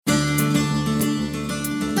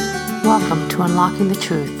Welcome to Unlocking the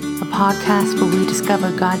Truth, a podcast where we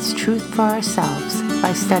discover God's truth for ourselves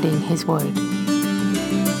by studying His Word.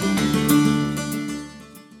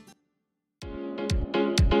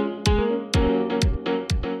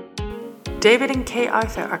 David and Kay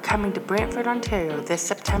Arthur are coming to Brantford, Ontario this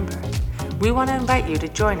September. We want to invite you to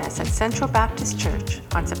join us at Central Baptist Church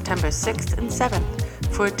on September 6th and 7th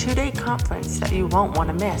for a 2-day conference that you won't want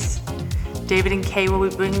to miss. David and Kay will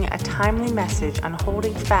be bringing a timely message on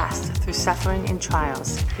holding fast through suffering and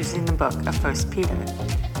trials using the book of 1 Peter.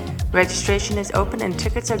 Registration is open and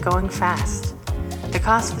tickets are going fast. The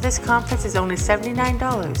cost for this conference is only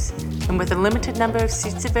 $79, and with a limited number of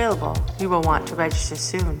seats available, you will want to register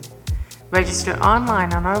soon. Register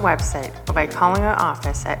online on our website or by calling our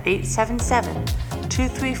office at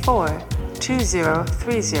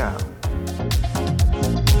 877-234-2030.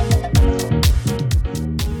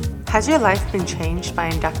 Has your life been changed by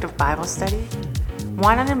inductive Bible study?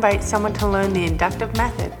 Why not invite someone to learn the inductive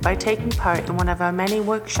method by taking part in one of our many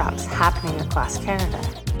workshops happening across Canada?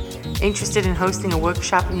 Interested in hosting a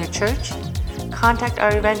workshop in your church? Contact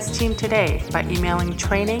our events team today by emailing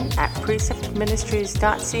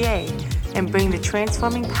training@preceptministries.ca and bring the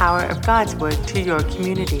transforming power of God's Word to your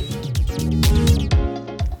community.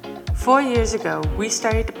 4 years ago, we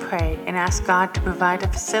started to pray and ask God to provide a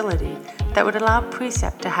facility that would allow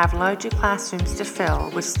Precept to have larger classrooms to fill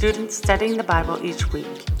with students studying the Bible each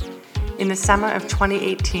week. In the summer of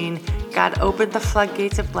 2018, God opened the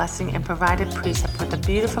floodgates of blessing and provided Precept with a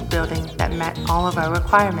beautiful building that met all of our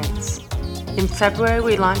requirements. In February,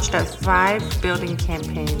 we launched our Thrive Building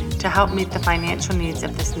campaign to help meet the financial needs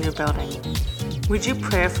of this new building. Would you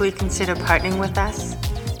prayerfully consider partnering with us?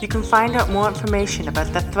 You can find out more information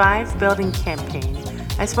about the Thrive Building campaign,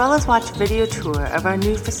 as well as watch a video tour of our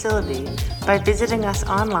new facility by visiting us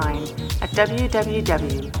online at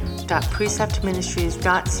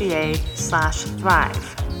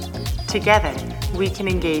www.preceptministries.ca/thrive. Together, we can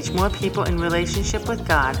engage more people in relationship with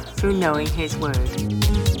God through knowing His Word.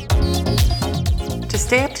 To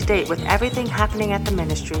stay up to date with everything happening at the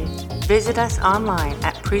ministry, visit us online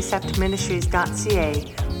at preceptministries.ca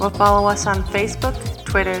or follow us on Facebook,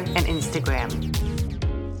 Twitter, and Instagram.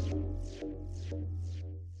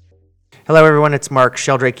 Hello, everyone. It's Mark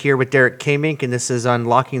Sheldrake here with Derek Kamink, and this is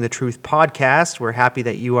Unlocking the Truth podcast. We're happy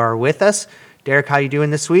that you are with us. Derek, how you doing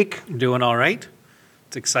this week? I'm doing all right.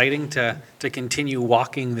 It's exciting to continue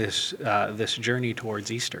walking this journey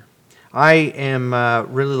towards Easter. I am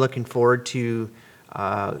really looking forward to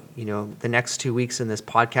the next 2 weeks in this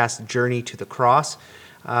podcast, Journey to the Cross.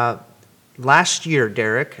 Last year,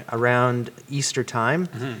 Derek, around Easter time,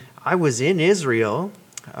 I was in Israel.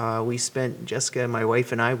 Jessica, my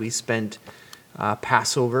wife and I, we spent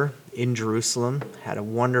Passover in Jerusalem, had a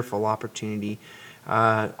wonderful opportunity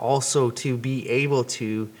also to be able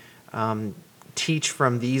to teach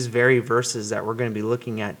from these very verses that we're going to be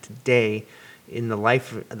looking at today in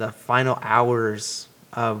the final hours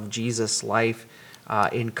of Jesus' life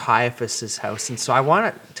in Caiaphas' house. And so I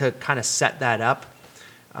wanted to kind of set that up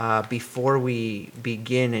before we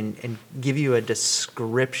begin and give you a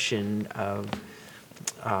description of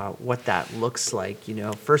what that looks like.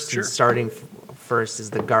 Starting first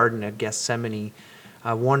is the Garden of Gethsemane,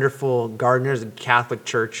 a wonderful garden. There's a Catholic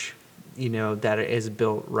church, that is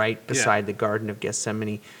built right beside the Garden of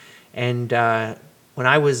Gethsemane. And when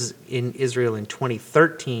I was in Israel in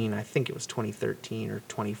 2013, I think it was 2013 or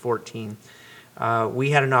 2014,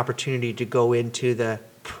 we had an opportunity to go into the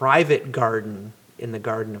private garden in the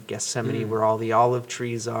Garden of Gethsemane where all the olive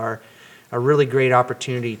trees are. A really great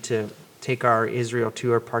opportunity to take our Israel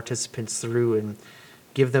tour participants through and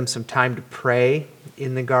give them some time to pray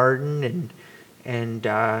in the garden and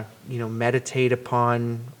meditate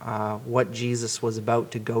upon what Jesus was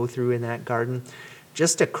about to go through in that garden.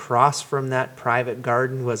 Just across from that private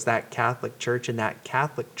garden was that Catholic church, and that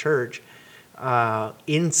Catholic church,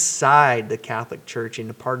 inside the Catholic church,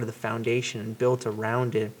 in a part of the foundation and built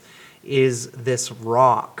around it, is this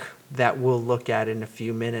rock that we'll look at in a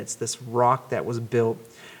few minutes. This rock that was built,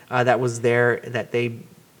 that was there, that they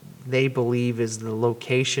believe is the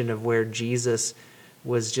location of where Jesus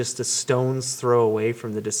was just a stone's throw away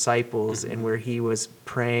from the disciples, and where he was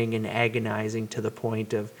praying and agonizing to the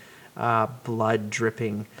point of blood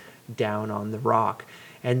dripping down on the rock.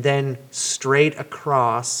 And then straight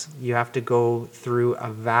across, you have to go through a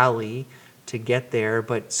valley to get there,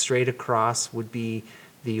 but straight across would be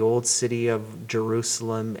the old city of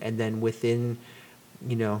Jerusalem, and then within,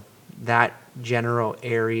 that general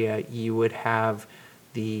area, you would have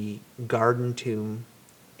the Garden Tomb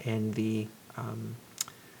and the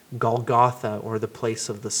Golgotha, or the place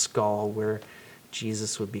of the skull, where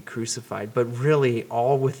Jesus would be crucified, but really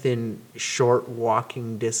all within short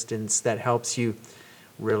walking distance that helps you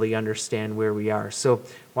really understand where we are. So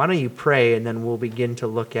why don't you pray, and then we'll begin to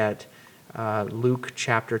look at Luke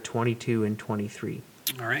chapter 22 and 23.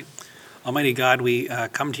 All right. Almighty God, we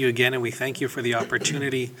come to you again, and we thank you for the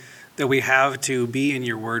opportunity that we have to be in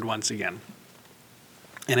your word once again.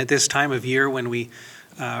 And at this time of year, when we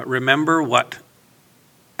remember what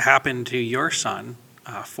happened to your son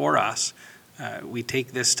for us, we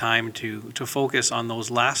take this time to focus on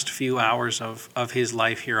those last few hours of his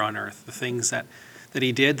life here on earth, the things that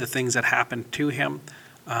he did, the things that happened to him,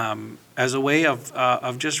 as a way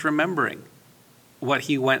of just remembering what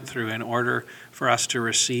he went through in order for us to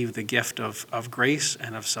receive the gift of grace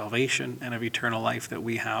and of salvation and of eternal life that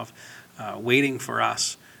we have waiting for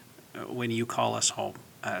us when you call us home.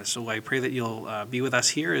 So I pray that you'll be with us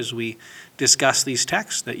here as we discuss these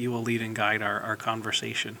texts, that you will lead and guide our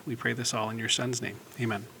conversation. We pray this all in your Son's name.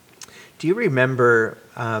 Amen. Do you remember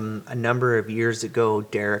a number of years ago,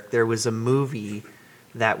 Derek, there was a movie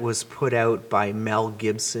that was put out by Mel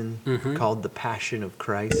Gibson called The Passion of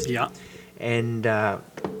Christ? Yeah. And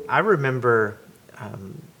I remember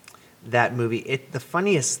that movie. The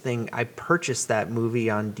funniest thing, I purchased that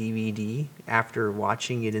movie on DVD after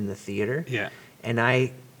watching it in the theater. Yeah.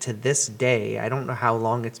 And to this day, I don't know how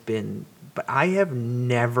long it's been, but I have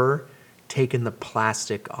never taken the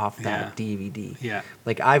plastic off that DVD. Yeah.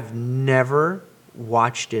 Like, I've never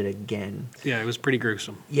watched it again. Yeah, it was pretty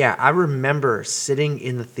gruesome. Yeah, I remember sitting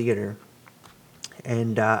in the theater,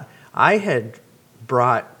 and I had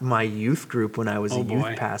brought my youth group when I was a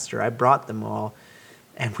youth pastor. I brought them all,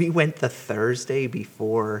 and we went the Thursday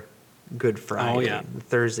before Good Friday,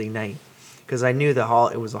 Thursday night, because I knew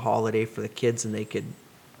it was a holiday for the kids, and they could,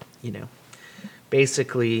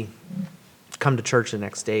 basically come to church the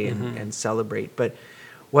next day and celebrate. But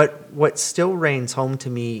what still reigns home to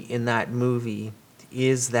me in that movie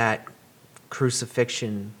is that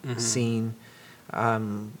crucifixion scene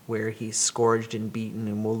where he's scourged and beaten,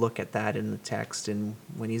 and we'll look at that in the text, and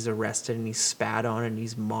when he's arrested and he's spat on and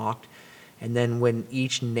he's mocked, and then when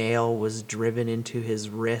each nail was driven into his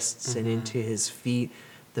wrists and into his feet,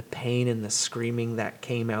 the pain and the screaming that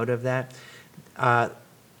came out of that,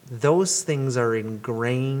 those things are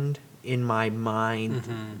ingrained in my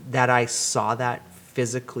mind that I saw that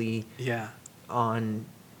physically on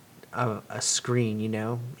a screen,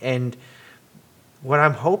 And what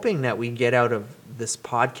I'm hoping that we get out of this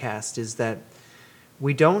podcast is that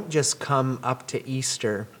we don't just come up to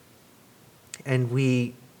Easter and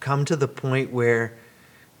we come to the point where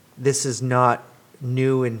this is not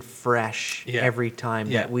new and fresh every time,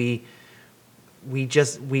 that we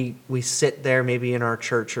sit there maybe in our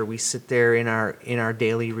church, or we sit there in our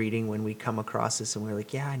daily reading when we come across this, and we're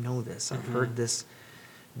like, I know this, I've heard this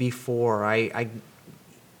before.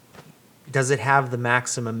 Does it have the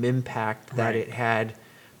maximum impact that it had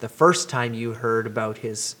the first time you heard about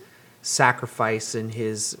his sacrifice and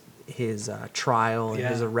his trial and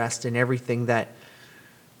his arrest and everything that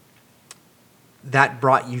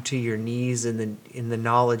brought you to your knees in the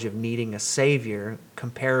knowledge of needing a Savior,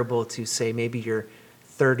 comparable to, say, maybe your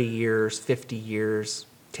 30 years, 50 years,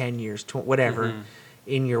 10 years, whatever,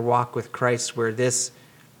 in your walk with Christ, where these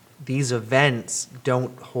events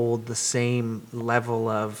don't hold the same level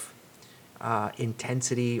of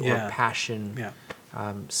intensity or passion.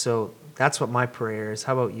 So that's what my prayer is.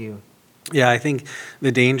 How about you? Yeah, I think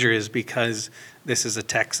the danger is, because this is a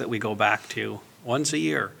text that we go back to once a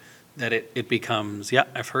year, that it becomes,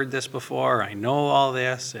 I've heard this before, I know all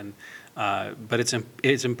this, and but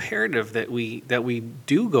it's imperative that we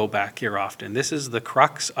do go back here often. This is the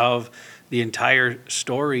crux of the entire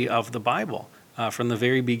story of the Bible. From the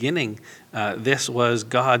very beginning, this was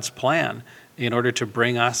God's plan in order to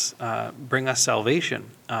bring us salvation.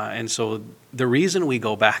 And so the reason we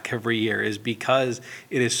go back every year is because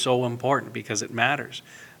it is so important, because it matters.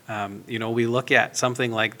 We look at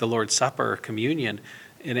something like the Lord's Supper or communion,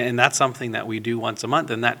 and that's something that we do once a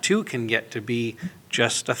month, and that too can get to be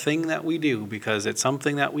just a thing that we do because it's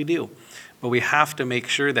something that we do. But we have to make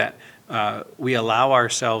sure that we allow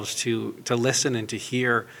ourselves to listen and to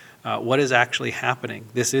hear what is actually happening.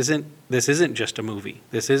 This isn't just a movie.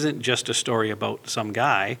 This isn't just a story about some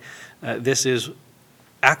guy. This is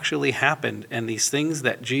actually happened, and these things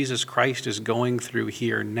that Jesus Christ is going through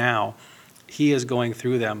here now, he is going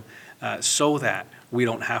through them so that we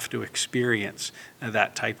don't have to experience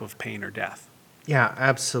that type of pain or death. Yeah,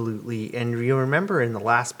 absolutely. And you remember in the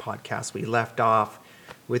last podcast, we left off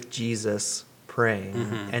with Jesus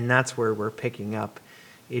praying, and that's where we're picking up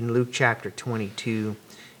in Luke chapter 22.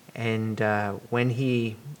 And when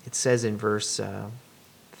it says in verse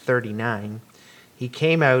 39, He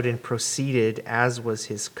came out and proceeded, as was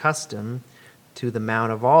his custom, to the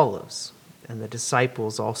Mount of Olives, and the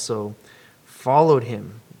disciples also followed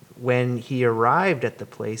him. When he arrived at the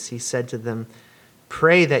place, he said to them,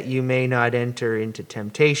 "Pray that you may not enter into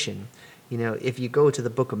temptation." You know, if you go to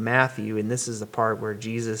the book of Matthew, and this is the part where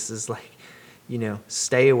Jesus is like, you know,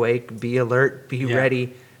 stay awake, be alert, be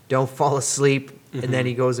ready, don't fall asleep. And then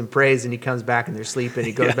he goes and prays, and he comes back and they're sleeping,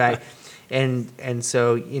 he goes back. And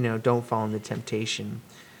so, you know, don't fall into temptation.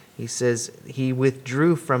 He says he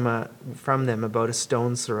withdrew from them about a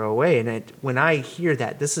stone's throw away. And when I hear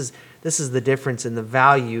that, this is the difference in the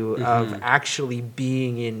value of actually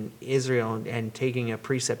being in Israel and taking a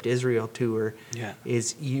Precept Israel tour. Yeah.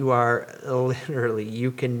 Is you are literally,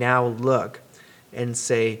 you can now look and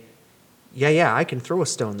say, yeah, I can throw a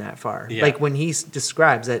stone that far. Yeah. Like when he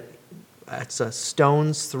describes that it's a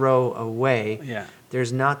stone's throw away. Yeah.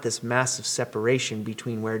 There's not this massive separation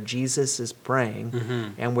between where Jesus is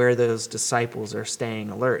praying and where those disciples are staying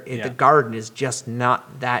alert. The garden is just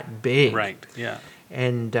not that big. Right, yeah.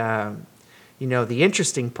 And, you know, the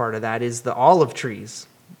interesting part of that is the olive trees,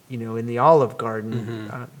 you know, in the Olive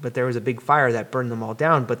Garden. But there was a big fire that burned them all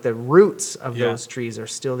down. But the roots of those trees are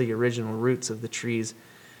still the original roots of the trees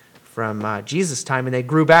from Jesus' time, and they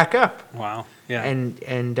grew back up. Wow, yeah.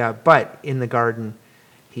 And but in the garden,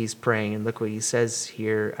 he's praying, and look what he says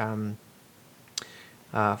here.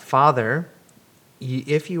 Father,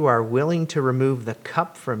 if you are willing to remove the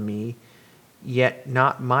cup from me, yet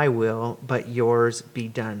not my will, but yours be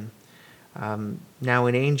done. Now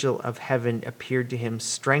an angel of heaven appeared to him,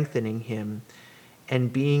 strengthening him,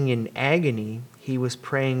 and being in agony, he was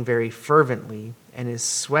praying very fervently, and his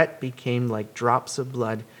sweat became like drops of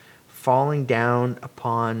blood falling down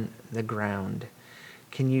upon the ground.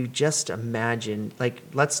 Can you just imagine, like,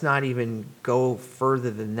 let's not even go further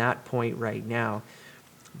than that point right now,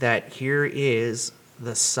 that here is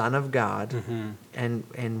the Son of God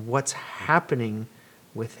and what's happening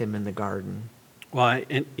with him in the garden. Well,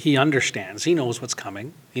 and he understands. He knows what's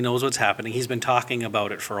coming. He knows what's happening. He's been talking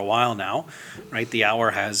about it for a while now, right? The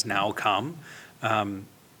hour has now come.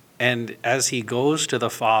 And as he goes to the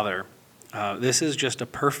Father, this is just a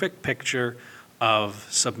perfect picture of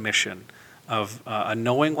submission, of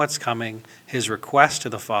knowing what's coming. His request to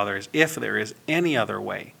the Father is, if there is any other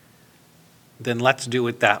way, then let's do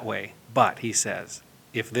it that way. But, he says,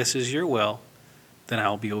 if this is your will, then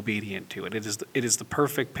I'll be obedient to it. It is the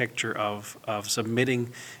perfect picture of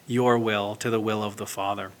submitting your will to the will of the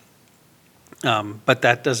Father. But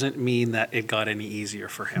that doesn't mean that it got any easier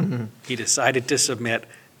for him. He decided to submit,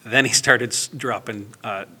 then he started dropping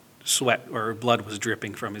sweat, or blood was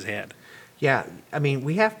dripping from his head. Yeah, I mean,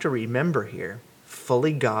 we have to remember here,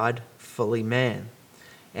 fully God, fully man.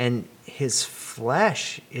 And his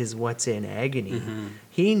flesh is what's in agony.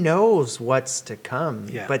 He knows what's to come.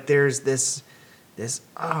 Yeah. But there's this,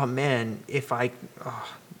 oh man,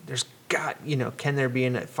 there's God, you know, can there be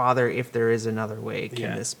a Father if there is another way?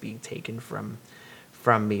 Can this be taken from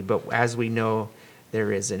me? But as we know,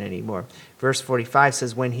 there isn't anymore. Verse 45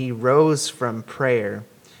 says, when he rose from prayer,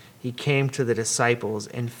 he came to the disciples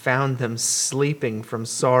and found them sleeping from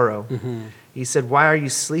sorrow. He said, why are you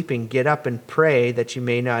sleeping? Get up and pray that you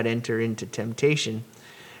may not enter into temptation.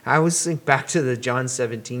 I always think back to the John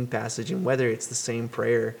 17 passage, and whether it's the same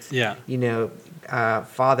prayer. Yeah. You know,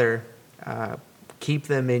 Father, keep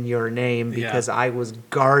them in your name, because I was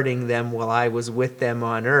guarding them while I was with them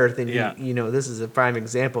on earth. And, you know, this is a prime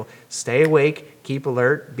example. Stay awake, keep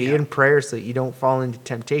alert, be in prayer so that you don't fall into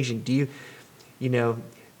temptation. Do you know,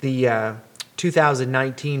 the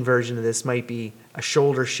 2019 version of this might be a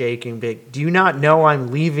shoulder shaking big. Do you not know I'm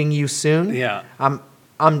leaving you soon? Yeah.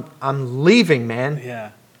 I'm leaving, man.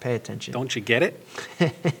 Yeah. Pay attention. Don't you get it?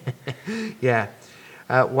 Yeah.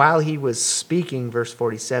 While he was speaking, verse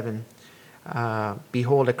 47,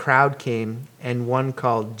 behold, a crowd came, and one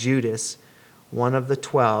called Judas, one of the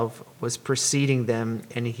 12, was preceding them,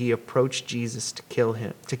 and he approached Jesus to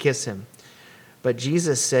kiss him. But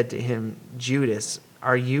Jesus said to him, Judas,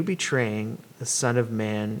 are you betraying the Son of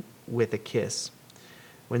Man with a kiss?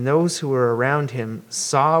 When those who were around him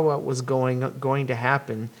saw what was going to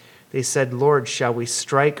happen, they said, Lord, shall we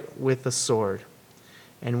strike with the sword?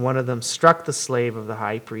 And one of them struck the slave of the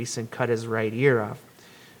high priest and cut his right ear off.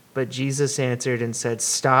 But Jesus answered and said,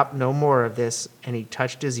 stop, no more of this. And he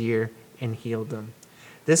touched his ear and healed him.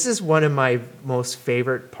 This is one of my most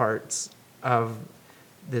favorite parts of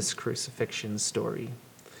this crucifixion story.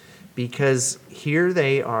 Because here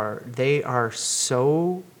they are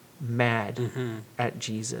so mad at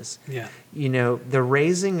Jesus. Yeah. You know, the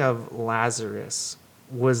raising of Lazarus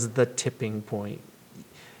was the tipping point.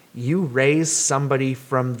 You raise somebody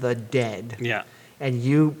from the dead. Yeah. and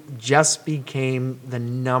you just became the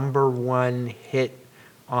number one hit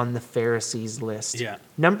on the Pharisees' list. Yeah.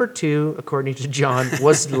 Number 2, according to John,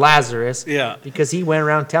 was Lazarus, Yeah. because he went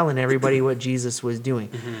around telling everybody what Jesus was doing.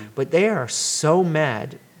 But they are so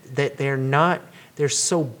mad that they're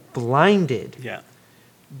so blinded Yeah.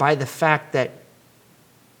 by the fact that,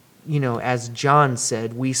 as John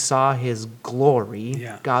said, we saw his glory,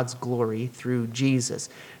 Yeah. God's glory, through Jesus.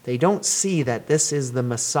 They don't see that this is the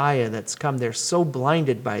Messiah that's come. They're so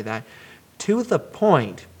blinded by that, to the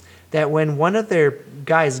point that when one of their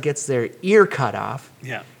guys gets their ear cut off,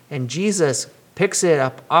 Yeah. and Jesus picks it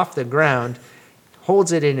up off the ground,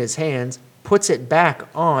 holds it in his hands, puts it back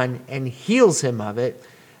on, and heals him of it,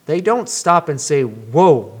 they don't stop and say,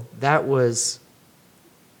 whoa, that was...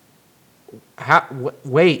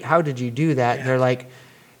 wait, how did you do that? Yeah. They're like,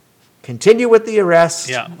 continue with the arrest,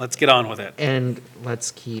 Yeah. Let's get on with it. and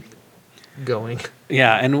let's keep going.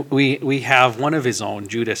 Yeah, and we have one of his own,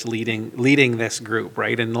 Judas, leading this group,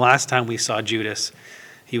 right? And the last time we saw Judas,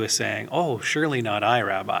 he was saying, "Oh, surely not I,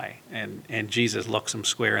 Rabbi." And Jesus looks him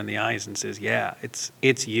square in the eyes and says, "Yeah,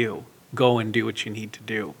 it's you. Go and do what you need to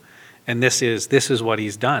do." And this is what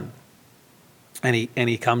he's done. And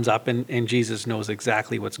he comes up, and Jesus knows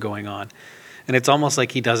exactly what's going on. And it's almost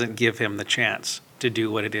like he doesn't give him the chance to do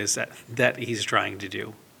what it is that he's trying to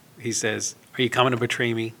do. He says, "Are you coming to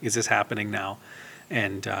betray me? Is this happening now?"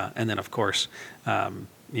 And then, of course,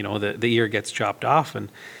 the ear gets chopped off.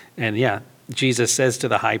 And yeah, Jesus says to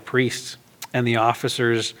the high priest and the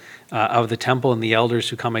officers of the temple and the elders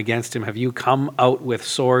who come against him, "Have you come out with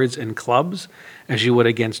swords and clubs as you would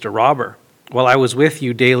against a robber? While I was with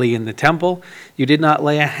you daily in the temple, you did not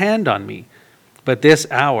lay a hand on me. But this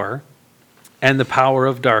hour and the power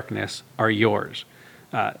of darkness are yours."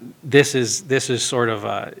 This is sort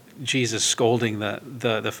of Jesus scolding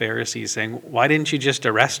the Pharisees, saying, "Why didn't you just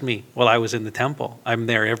arrest me while I was in the temple? I'm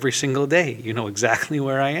there every single day. You know exactly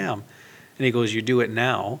where I am." And he goes, "You do it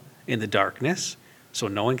now in the darkness, so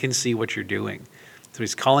no one can see what you're doing." So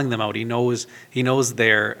he's calling them out. He knows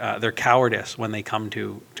their cowardice when they come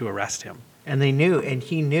to arrest him. And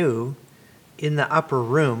he knew in the upper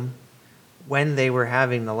room when they were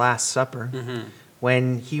having the Last Supper,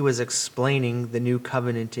 when he was explaining the new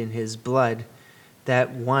covenant in his blood,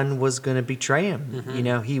 that one was going to betray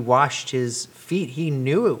him. He washed his feet. He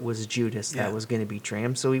knew it was Judas that was going to betray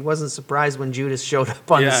him, so he wasn't surprised when Judas showed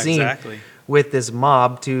up on the scene with this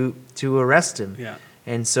mob to arrest him. Yeah.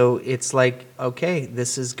 And so it's like, okay,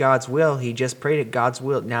 this is God's will. He just prayed it, God's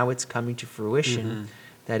will. Now it's coming to fruition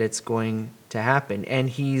that it's going to happen. And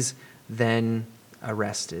he's then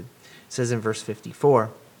arrested. It says in verse 54,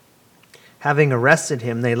 "Having arrested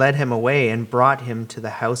him, they led him away and brought him to the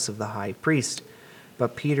house of the high priest.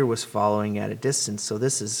 But Peter was following at a distance." So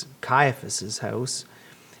this is Caiaphas's house.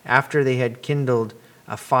 "After they had kindled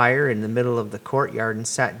a fire in the middle of the courtyard and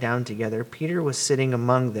sat down together, Peter was sitting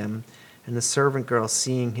among them, and the servant girl,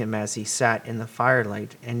 seeing him as he sat in the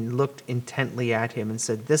firelight, and looked intently at him and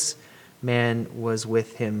said, 'This man was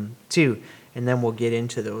with him too.'" And then we'll get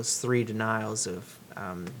into those 3 denials of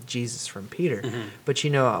Jesus from Peter. But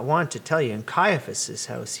I want to tell you, in Caiaphas's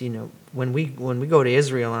house, when we go to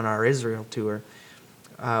Israel on our Israel tour,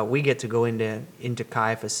 we get to go into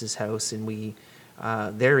Caiaphas's house, and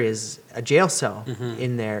there is a jail cell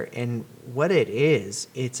in there, and what it is,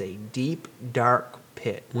 it's a deep, dark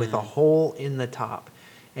pit with a hole in the top,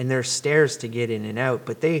 and there's stairs to get in and out.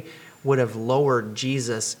 But they would have lowered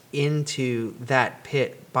Jesus into that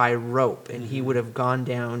pit by rope, and he would have gone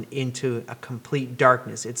down into a complete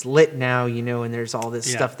darkness. It's lit now, and there's all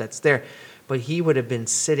this stuff that's there, but he would have been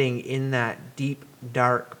sitting in that deep,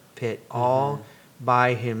 dark pit all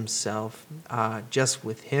by himself, just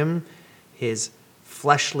with him, his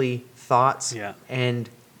fleshly thoughts, and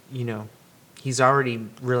he's already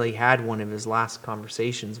really had one of his last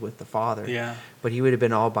conversations with the Father. Yeah. But he would have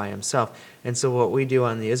been all by himself. And so what we do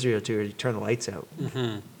on the Israel tour is turn the lights out.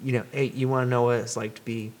 Hey, you want to know what it's like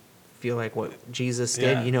to feel like what Jesus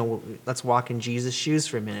did? Yeah. Let's walk in Jesus' shoes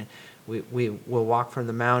for a minute. We'll walk from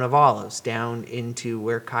the Mount of Olives down into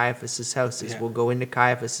where Caiaphas's house is. Yeah. We'll go into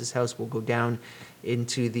Caiaphas's house. We'll go down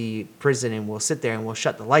into the prison, and we'll sit there and we'll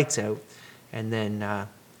shut the lights out. And then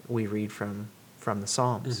we read from the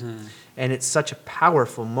Psalms. And it's such a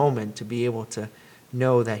powerful moment to be able to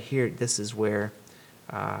know that this is where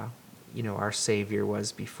our Savior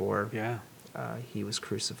was before he was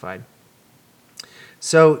crucified.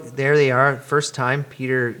 So there they are. First time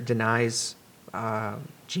Peter denies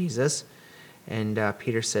Jesus, and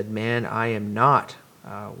Peter said, "Man, I am not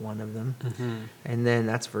one of them." And then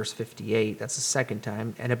that's verse 58. That's the second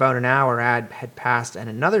time. "And about an hour had passed, and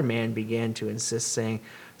another man began to insist, saying,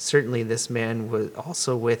 Certainly this man was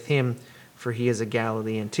also with him, for he is a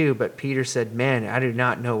Galilean too. But Peter said, Man, I do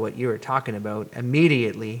not know what you are talking about.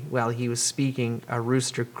 Immediately, while he was speaking, a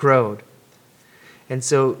rooster crowed. And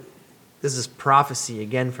so this is prophecy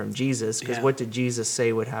again from Jesus, because Yeah. what did Jesus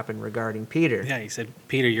say would happen regarding Peter? Yeah, he said,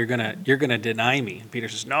 Peter, you're gonna deny me. And Peter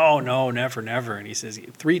says, No, never, never. And he says,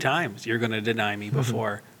 3 times you're gonna deny me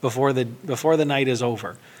before the night is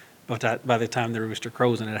over. But by the time the rooster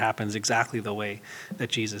crows, and it happens exactly the way that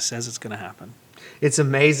Jesus says it's gonna happen. It's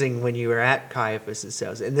amazing when you were at Caiaphas's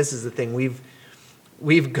house, and this is the thing,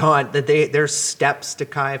 we've gone that there's steps to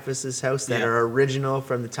Caiaphas's house that Yeah. are original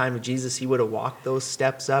from the time of Jesus. He would have walked those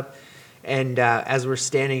steps up, and as we're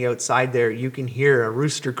standing outside there, you can hear a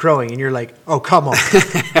rooster crowing, and you're like, "Oh, come on,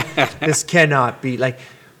 this cannot be like."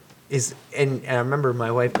 And I remember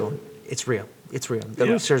my wife going, "It's real, it's real. The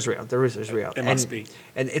Yeah. rooster's real. The rooster's real. It must be,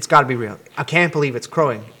 and it's got to be real. I can't believe it's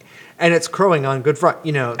crowing, and it's crowing on Good Friday,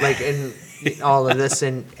 and." All of this,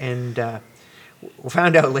 and we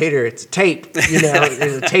found out later it's a tape.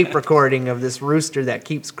 There's a tape recording of this rooster that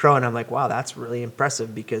keeps crowing. I'm like, wow, that's really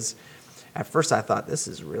impressive, because at first I thought this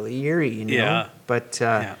is really eerie, Yeah. But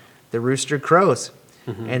Yeah. the rooster crows,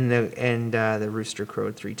 and the rooster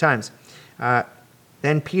crowed 3 times.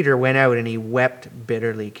 Then Peter went out and he wept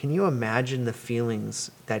bitterly. Can you imagine the feelings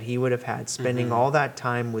that he would have had spending all that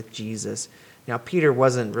time with Jesus? Now, Peter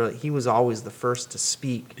he was always the first to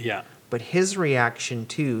speak. Yeah. But his reaction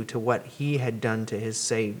to what he had done to his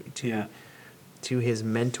to his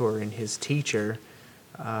mentor and his teacher,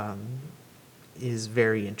 is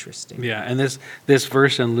very interesting. Yeah, and this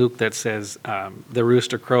verse in Luke that says, the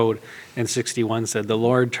rooster crowed, and 61 said, the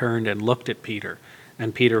Lord turned and looked at Peter,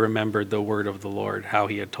 and Peter remembered the word of the Lord, how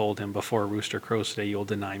he had told him, before a rooster crows today, you'll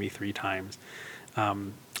deny me 3 times.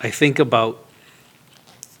 I think about,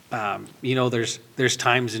 there's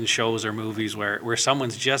times in shows or movies where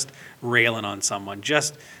someone's just railing on someone,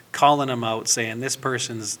 just calling them out, saying, this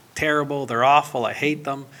person's terrible, they're awful, I hate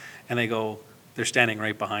them, and they go, they're standing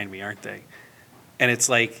right behind me, aren't they? And it's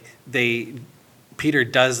like Peter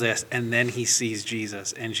does this, and then he sees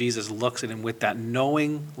Jesus, and Jesus looks at him with that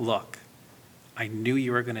knowing look. I knew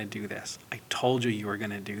you were going to do this. I told you were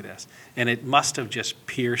going to do this. And it must have just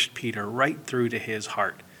pierced Peter right through to his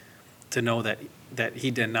heart to know that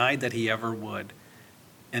he denied that he ever would.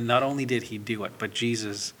 And not only did he do it, but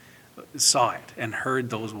Jesus saw it and heard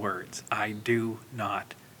those words, I do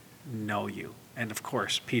not know you. And of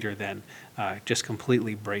course, Peter then just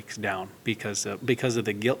completely breaks down because of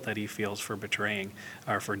the guilt that he feels for betraying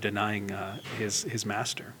or for denying his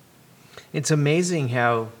master. It's amazing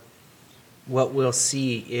how what we'll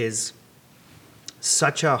see is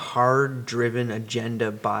such a hard-driven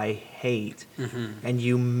agenda by hate, and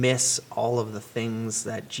you miss all of the things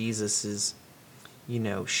that Jesus is,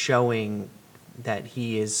 showing that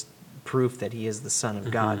he is proof that he is the Son of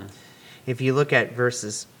God. If you look at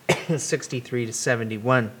verses 63 to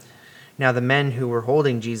 71, now the men who were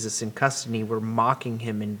holding Jesus in custody were mocking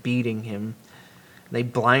him and beating him. They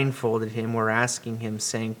blindfolded him, were asking him,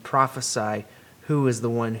 saying, prophesy, who is the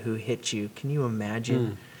one who hit you? Can you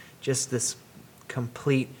imagine just this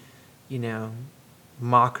complete,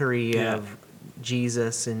 mockery of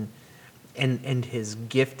Jesus and his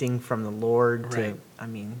gifting from the Lord? Right.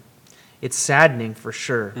 It's saddening for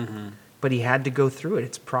sure, but he had to go through it.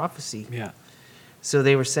 It's prophecy. Yeah. So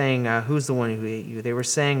they were saying, who's the one who hit you? They were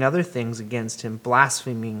saying other things against him,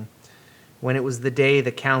 blaspheming. When it was the day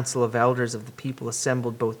the council of elders of the people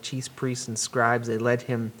assembled, both chief priests and scribes, they led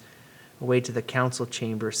him away to the council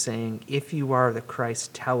chamber, saying, if you are the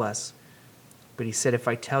Christ, tell us. But he said, if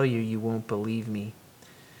I tell you, you won't believe me.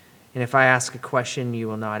 And if I ask a question, you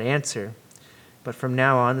will not answer. But from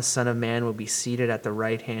now on, the Son of Man will be seated at the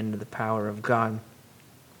right hand of the power of God.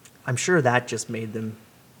 I'm sure that just made them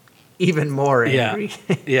even more angry.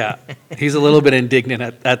 Yeah. He's a little bit indignant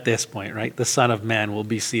at this point, right? The Son of Man will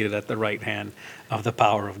be seated at the right hand of the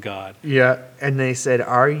power of God. Yeah. And they said,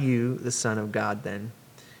 are you the Son of God then?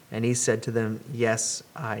 And he said to them, yes,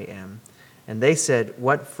 I am. And they said,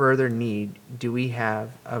 what further need do we have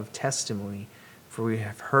of testimony? For we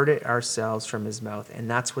have heard it ourselves from his mouth. And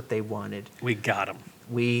that's what they wanted. We got him.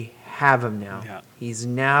 We have him now. Yeah. He's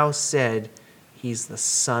now said he's the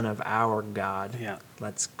Son of our God. Yeah.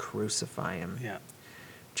 Let's crucify him. Yeah.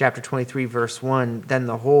 Chapter 23, verse 1, then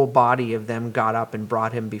the whole body of them got up and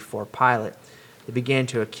brought him before Pilate. They began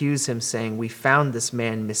to accuse him, saying, we found this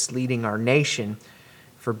man misleading our nation,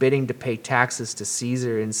 forbidding to pay taxes to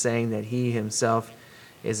Caesar, and saying that he himself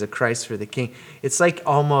is a Christ for the king. It's like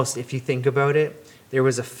almost, if you think about it, there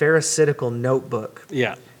was a pharisaical notebook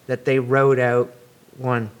that they wrote out,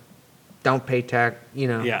 one, don't pay tax,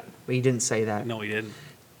 Yeah. But he didn't say that. No, he didn't.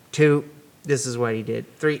 2, this is what he did.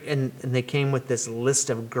 3, and they came with this list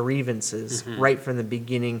of grievances right from the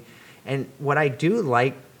beginning. And what I do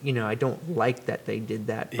like, I don't like that they did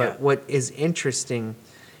that, but what is interesting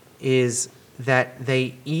is that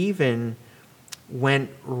they even went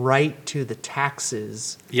right to the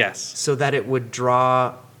taxes. Yes. So that it would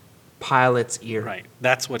draw Pilate's ear. Right.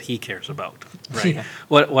 That's what he cares about. Right. Yeah.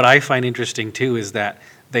 What I find interesting too is that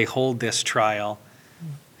they hold this trial.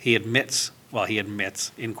 He admits,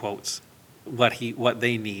 in quotes, what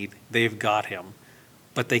they need. They've got him,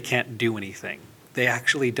 but they can't do anything. They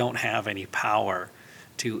actually don't have any power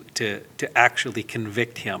to actually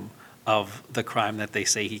convict him of the crime that they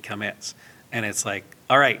say he commits. And it's like,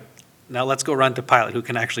 all right, now let's go run to Pilate, who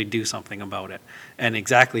can actually do something about it. And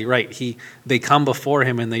exactly right. They come before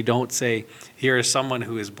him and they don't say, here is someone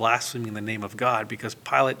who is blaspheming the name of God, because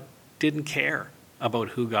Pilate didn't care about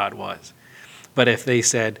who God was. But if they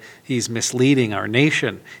said, he's misleading our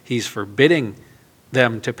nation, he's forbidding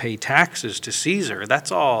them to pay taxes to Caesar,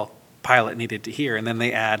 that's all Pilate needed to hear. And then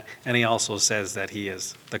they add, and he also says that he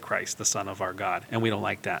is the Christ, the Son of our God. And we don't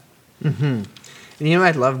like that. Mm-hmm. And what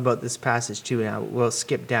I love about this passage too, and we'll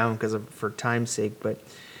skip down for time's sake, but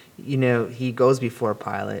he goes before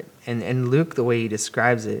Pilate, and Luke, the way he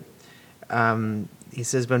describes it, he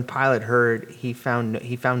says when Pilate heard, he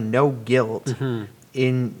found no guilt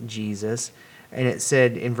in Jesus. And it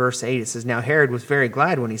said in verse 8, it says, now Herod was very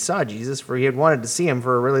glad when he saw Jesus, for he had wanted to see him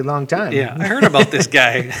for a really long time. Yeah, I heard about this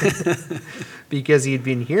guy. Because he had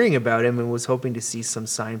been hearing about him and was hoping to see some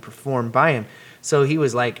sign performed by him. So he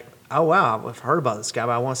was like, oh, wow, I've heard about this guy,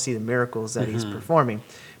 but I want to see the miracles that he's performing.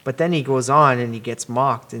 But then he goes on and he gets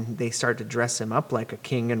mocked, and they start to dress him up like a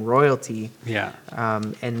king and royalty. Yeah.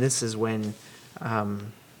 And this is when,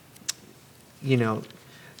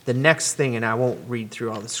 the next thing, and I won't read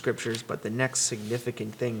through all the scriptures, but the next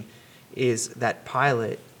significant thing is that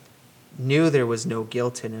Pilate knew there was no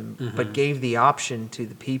guilt in him, but gave the option to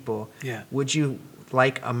the people. Yeah. Would you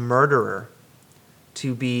like a murderer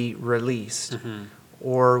to be released?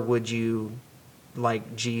 Or would you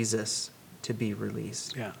like Jesus to be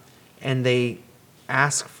released? Yeah. And they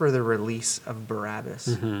ask for the release of Barabbas.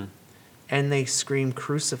 And they scream,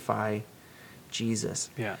 crucify Jesus.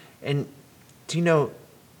 Yeah. And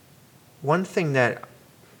one thing that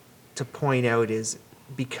to point out is,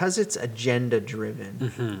 because it's agenda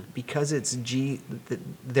driven, because it's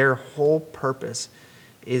their whole purpose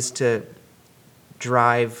is to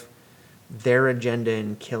drive their agenda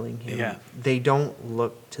in killing him. Yeah. They don't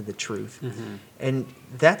look to the truth. And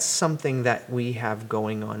that's something that we have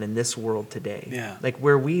going on in this world today. Yeah. Like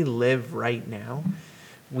where we live right now,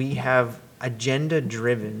 we have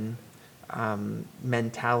agenda-driven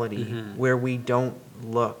mentality where we don't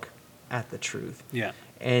look at the truth. Yeah.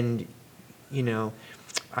 And,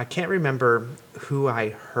 I can't remember who I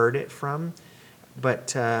heard it from, but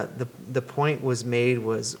the point was made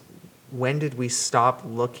was, when did we stop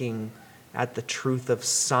looking at the truth of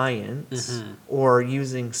science or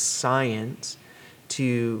using science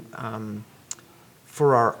to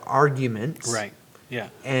for our arguments? Right. Yeah.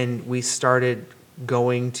 And we started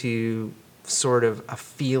going to sort of a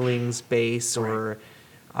feelings base or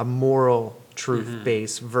a moral truth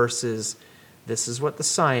base versus this is what the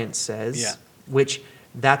science says, which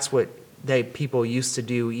that's what people used to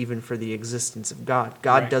do even for the existence of God.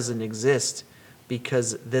 God doesn't exist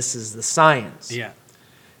because this is the science. Yeah.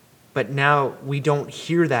 But now we don't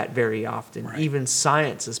hear that very often. Right. Even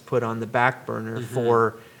science is put on the back burner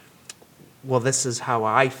for, well, this is how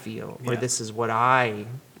I feel, or this is what I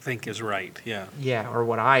think is right. Yeah. Yeah, or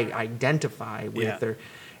what I identify with. Yeah.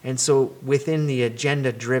 And so within the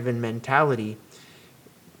agenda-driven mentality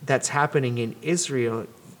that's happening in Israel,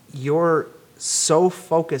 you're so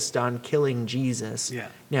focused on killing Jesus. Yeah.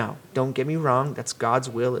 Now, don't get me wrong, that's God's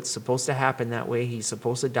will. It's supposed to happen that way. He's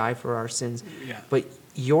supposed to die for our sins. Yeah. But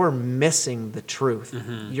you're missing the truth.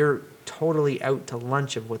 You're totally out to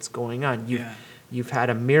lunch of what's going on. You've had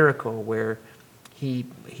a miracle where he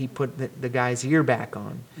put the guy's ear back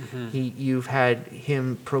on. You've had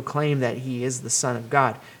him proclaim that he is the Son of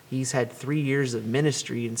God. He's had 3 years of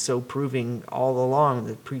ministry, and so proving all along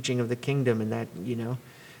the preaching of the kingdom, and that,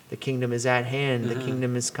 the kingdom is at hand, the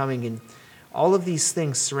kingdom is coming, and all of these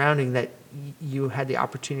things surrounding that. You had the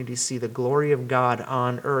opportunity to see the glory of God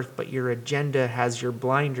on earth, but your agenda has your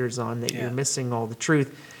blinders on, that you're missing all the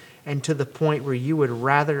truth, and to the point where you would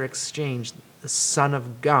rather exchange the Son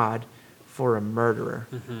of God for a murderer.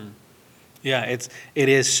 Yeah, it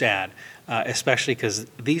is sad, especially because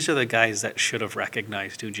these are the guys that should have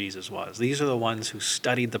recognized who Jesus was. These are the ones who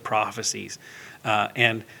studied the prophecies,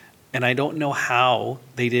 and I don't know how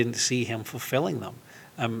they didn't see him fulfilling them.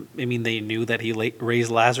 I mean, they knew that he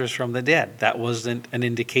raised Lazarus from the dead. That wasn't an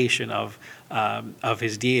indication of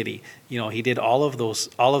his deity. He did all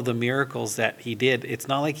of the miracles that he did. It's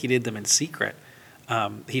not like he did them in secret.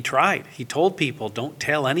 He tried. He told people, don't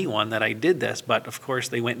tell anyone that I did this. But of course,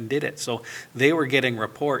 they went and did it. So they were getting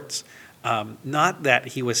reports, not that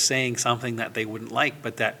he was saying something that they wouldn't like,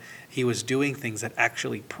 but that he was doing things that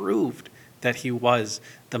actually proved that he was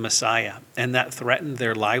the Messiah, and that threatened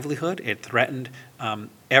their livelihood. It threatened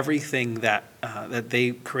everything that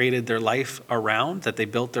they created their life around, that they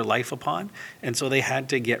built their life upon, and so they had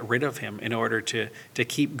to get rid of him in order to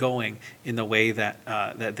keep going in the way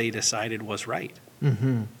that they decided was right.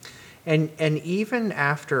 Mm-hmm. And even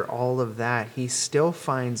after all of that, he still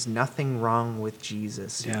finds nothing wrong with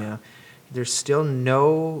Jesus. Yeah. There's still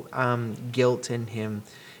no guilt in him,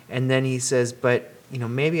 and then he says, "But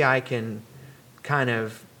maybe I can kind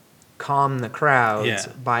of calm the crowds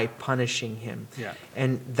by punishing him." Yeah.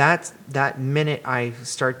 And that minute I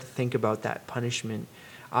start to think about that punishment.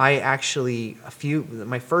 I actually,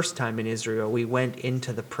 my first time in Israel, we went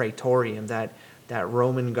into the Praetorium, that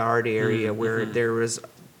Roman guard area where there was,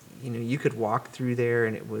 you could walk through there,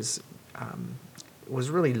 and it was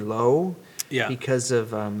really low because of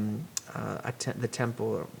the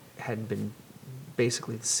temple had been,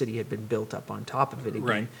 basically the city had been built up on top of it again.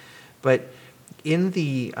 Right. But in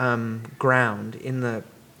the ground, in the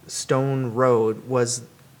stone road, was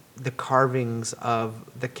the carvings of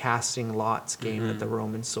the casting lots game that the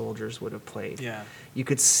Roman soldiers would have played. Yeah. You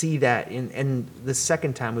could see that and the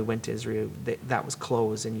second time we went to Israel, that was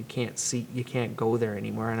closed, and you can't go there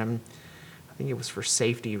anymore. And I think it was for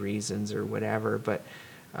safety reasons or whatever. But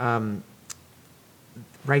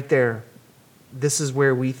right there, this is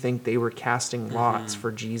where we think they were casting lots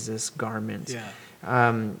for Jesus' garments.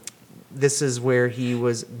 Yeah. This is where he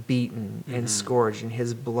was beaten and scourged, and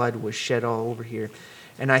his blood was shed all over here.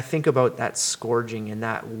 And I think about that scourging and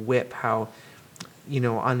that whip, how,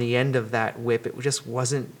 on the end of that whip, it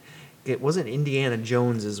wasn't Indiana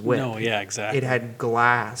Jones's whip. No, yeah, exactly. It had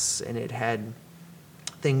glass, and it had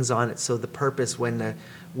things on it. So the purpose, when the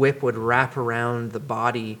whip would wrap around the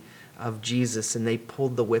body of Jesus and they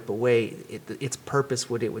pulled the whip away, its purpose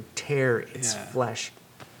it would tear its flesh.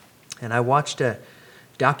 And I watched a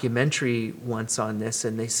documentary once on this,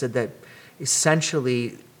 and they said that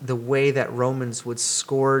essentially the way that Romans would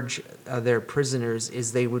scourge their prisoners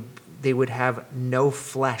is they would have no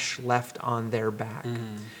flesh left on their back.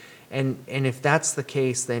 And if that's the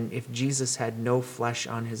case, then if Jesus had no flesh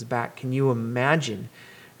on his back, can you imagine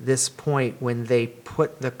this point when they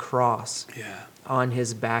put the cross on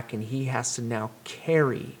his back, and he has to now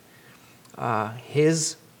carry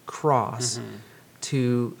his cross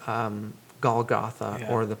to Golgotha,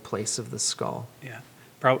 or the place of the skull. Yeah,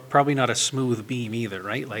 probably not a smooth beam either,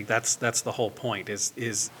 right? Like that's the whole point,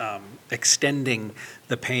 is extending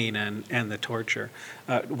the pain and the torture.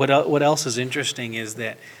 What else is interesting is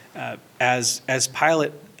that as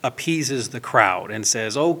Pilate appeases the crowd and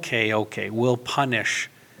says, okay, we'll punish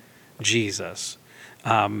Jesus,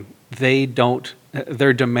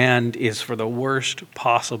 their demand is for the worst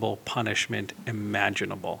possible punishment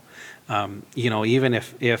imaginable. Even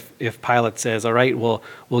if Pilate says, all right,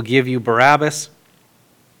 we'll give you Barabbas,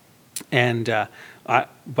 and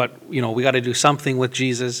but we got to do something with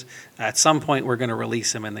Jesus. At some point, we're going to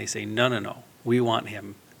release him, and they say, no, we want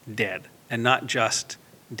him dead, and not just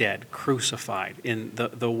dead, crucified in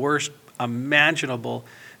the worst imaginable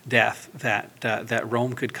death that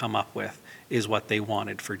Rome could come up with is what they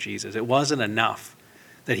wanted for Jesus. It wasn't enough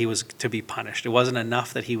that he was to be punished. It wasn't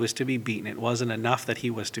enough that he was to be beaten. It wasn't enough that he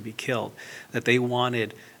was to be killed. That they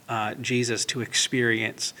wanted Jesus to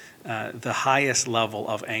experience the highest level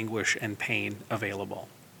of anguish and pain available.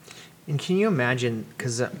 And can you imagine,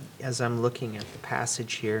 because as I'm looking at the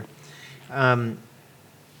passage here,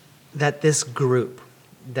 that this group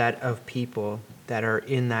of people that are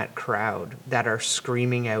in that crowd, that are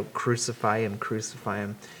screaming out, crucify him, crucify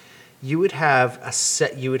him, you would have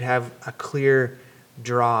a clear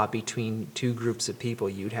draw between two groups of people.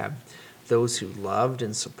 You'd have those who loved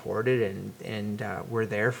and supported and were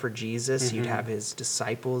there for Jesus. You'd have his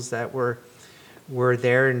disciples that were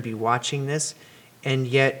there and be watching this, and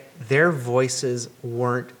yet their voices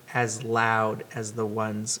weren't as loud as the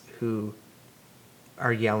ones who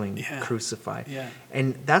are yelling, crucify. Yeah.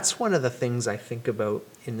 And that's one of the things I think about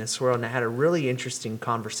in this world. And I had a really interesting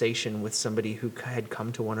conversation with somebody who had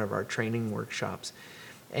come to one of our training workshops.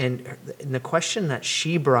 And the question that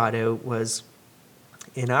she brought out was,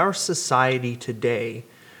 in our society today,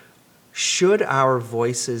 should our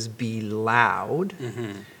voices be loud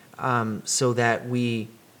so that we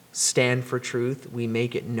stand for truth, we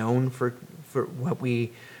make it known for for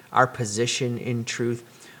our position in truth?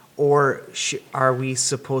 Or are we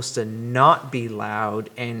supposed to not be loud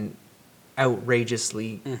and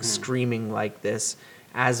outrageously screaming like this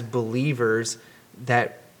as believers,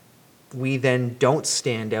 that we then don't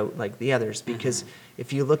stand out like the others? Because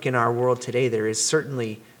if you look in our world today, there is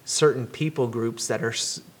certainly certain people groups that are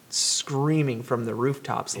screaming from the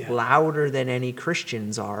rooftops louder than any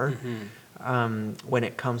Christians are when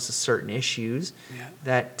it comes to certain issues,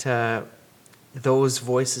 that those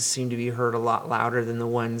voices seem to be heard a lot louder than the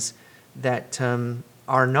ones that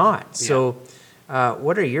are not. So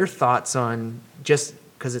what are your thoughts on, just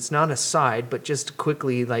because it's not a side, but just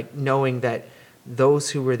quickly, like knowing that those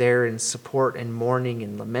who were there in support and mourning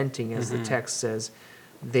and lamenting, as the text says,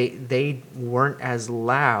 they weren't as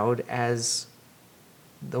loud as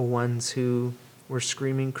the ones who were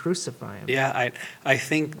screaming, "Crucify him." Yeah, I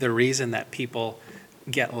think the reason that people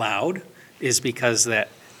get loud is because that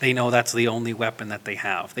they know that's the only weapon that they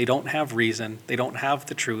have. They don't have reason. They don't have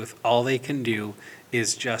the truth. All they can do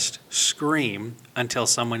is just scream until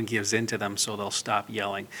someone gives in to them, so they'll stop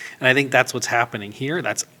yelling. And I think that's what's happening here.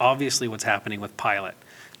 That's obviously what's happening with Pilate.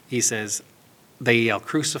 He says, they yell,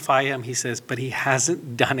 "Crucify him." He says, but he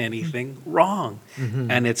hasn't done anything wrong.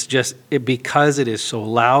 And it's just because it is so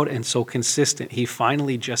loud and so consistent, he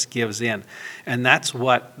finally just gives in. And that's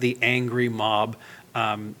what the angry mob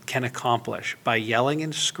can accomplish. By yelling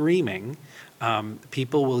and screaming,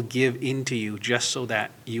 people will give in to you just so that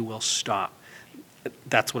you will stop.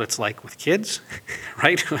 That's what it's like with kids,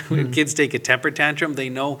 right? When kids take a temper tantrum, they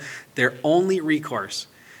know their only recourse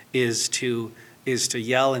is to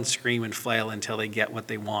yell and scream and flail until they get what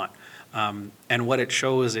they want. And what it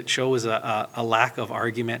shows a lack of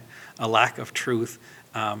argument, a lack of truth,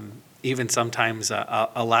 even sometimes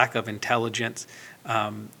a lack of intelligence.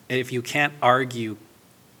 If you can't argue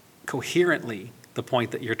coherently the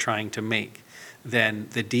point that you're trying to make, then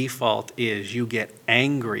the default is you get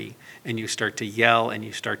angry and you start to yell and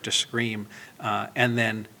you start to scream, and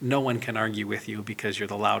then no one can argue with you because you're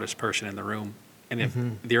the loudest person in the room.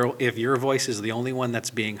 And if your voice is the only one that's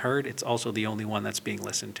being heard, it's also the only one that's being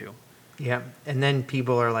listened to. Yeah, and then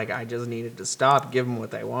people are like, "I just needed to stop, give them what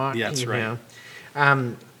they want." Yeah, that's right.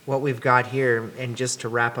 What we've got here, and just to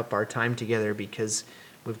wrap up our time together, because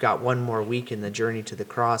we've got one more week in the journey to the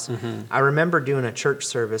cross. I remember doing a church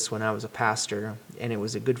service when I was a pastor, and it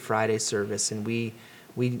was a Good Friday service, and we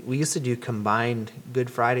used to do combined Good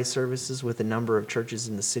Friday services with a number of churches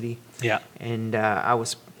in the city. Yeah. And I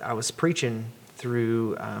was preaching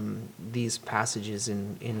through these passages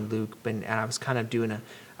in Luke, and I was kind of doing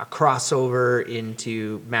a crossover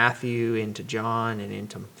into Matthew, into John,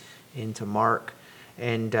 and into Mark,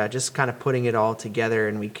 and just kind of putting it all together.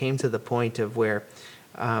 And we came to the point of where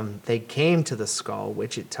they came to the skull,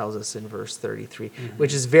 which it tells us in verse 33,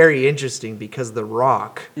 which is very interesting because the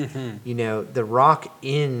rock, the rock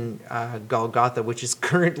in Golgotha, which is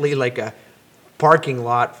currently like a parking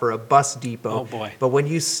lot for a bus depot. Oh boy. But when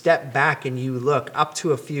you step back and you look, up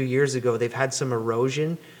to a few years ago, they've had some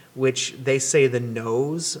erosion, which they say the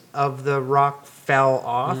nose of the rock fell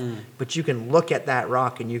off. But you can look at that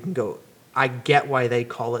rock and you can go, I get why they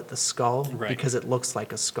call it the skull, because it looks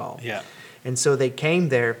like a skull. Yeah. And so they came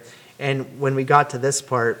there, and when we got to this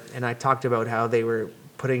part, and I talked about how they were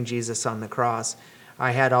putting Jesus on the cross, I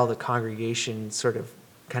had all the congregation sort of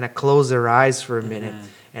kind of close their eyes for a minute,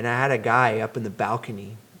 and I had a guy up in the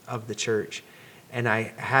balcony of the church, and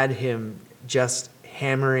I had him just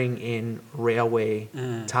hammering in railway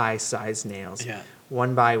tie size nails,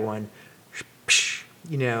 one by one.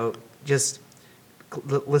 Just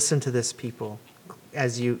listen to this, people,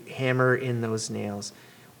 as you hammer in those nails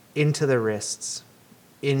into the wrists,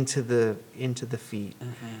 into the feet,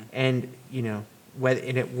 and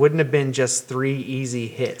and it wouldn't have been just 3 easy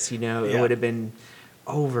hits. It would have been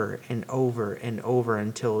over and over and over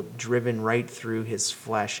until driven right through his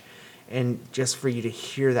flesh. And just for you to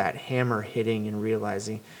hear that hammer hitting and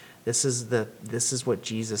realizing this is what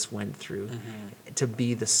Jesus went through to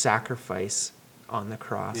be the sacrifice on the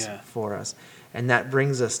cross for us. And that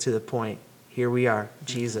brings us to the point, here we are,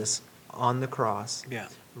 Jesus on the cross,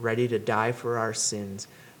 ready to die for our sins.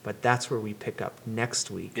 But that's where we pick up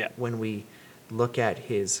next week when we look at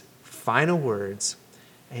his final words,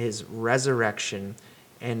 his resurrection,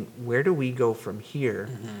 and where do we go from here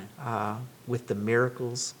with the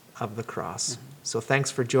miracles of the cross. So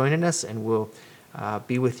thanks for joining us, and we'll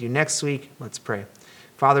be with you next week. Let's pray.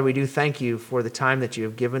 Father, we do thank you for the time that you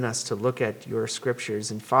have given us to look at your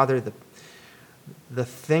scriptures. And Father, the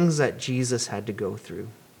things that Jesus had to go through.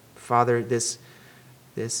 Father, this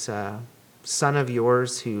son of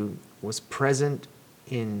yours who was present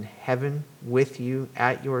in heaven with you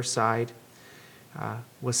at your side,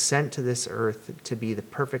 was sent to this earth to be the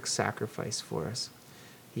perfect sacrifice for us.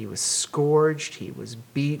 He was scourged, he was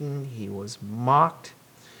beaten, he was mocked.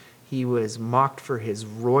 He was mocked for his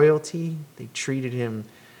royalty. They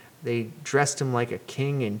dressed him like a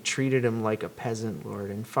king and treated him like a peasant, Lord.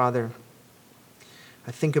 And Father,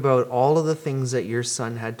 I think about all of the things that your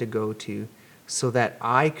Son had to go to so that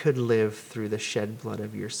I could live through the shed blood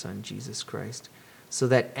of your Son, Jesus Christ, so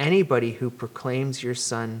that anybody who proclaims your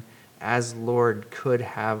Son as Lord could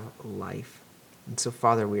have life. And so,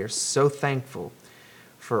 Father, we are so thankful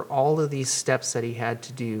for all of these steps that he had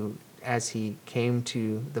to do as he came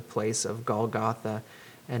to the place of Golgotha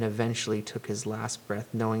and eventually took his last breath,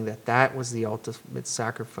 knowing that that was the ultimate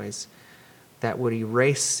sacrifice that would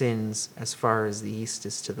erase sins as far as the east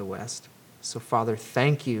is to the west. So, Father,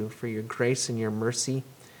 thank you for your grace and your mercy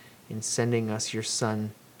in sending us your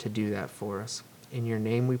Son to do that for us. In your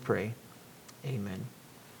name we pray. Amen.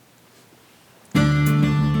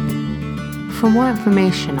 For more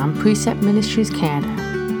information on Precept Ministries Canada,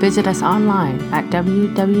 visit us online at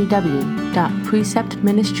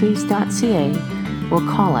www.preceptministries.ca or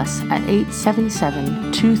call us at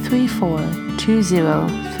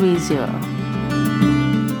 877-234-2030.